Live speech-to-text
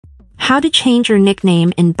How to change your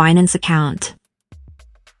nickname in Binance account.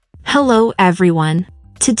 Hello everyone.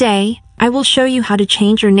 Today, I will show you how to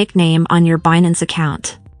change your nickname on your Binance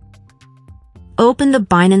account. Open the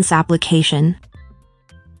Binance application.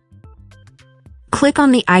 Click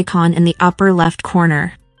on the icon in the upper left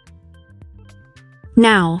corner.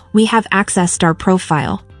 Now, we have accessed our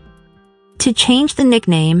profile. To change the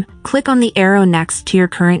nickname, click on the arrow next to your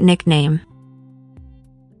current nickname.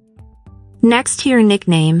 Next to your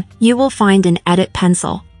nickname, you will find an edit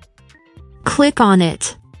pencil. Click on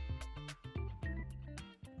it.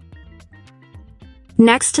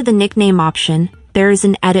 Next to the nickname option, there is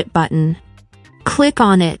an edit button. Click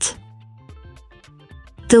on it.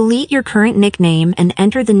 Delete your current nickname and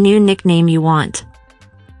enter the new nickname you want.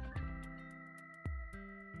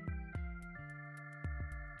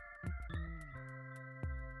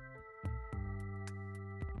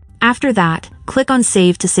 After that, click on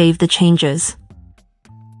Save to save the changes.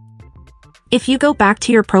 If you go back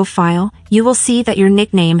to your profile, you will see that your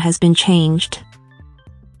nickname has been changed.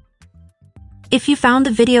 If you found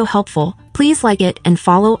the video helpful, please like it and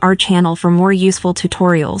follow our channel for more useful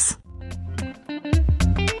tutorials.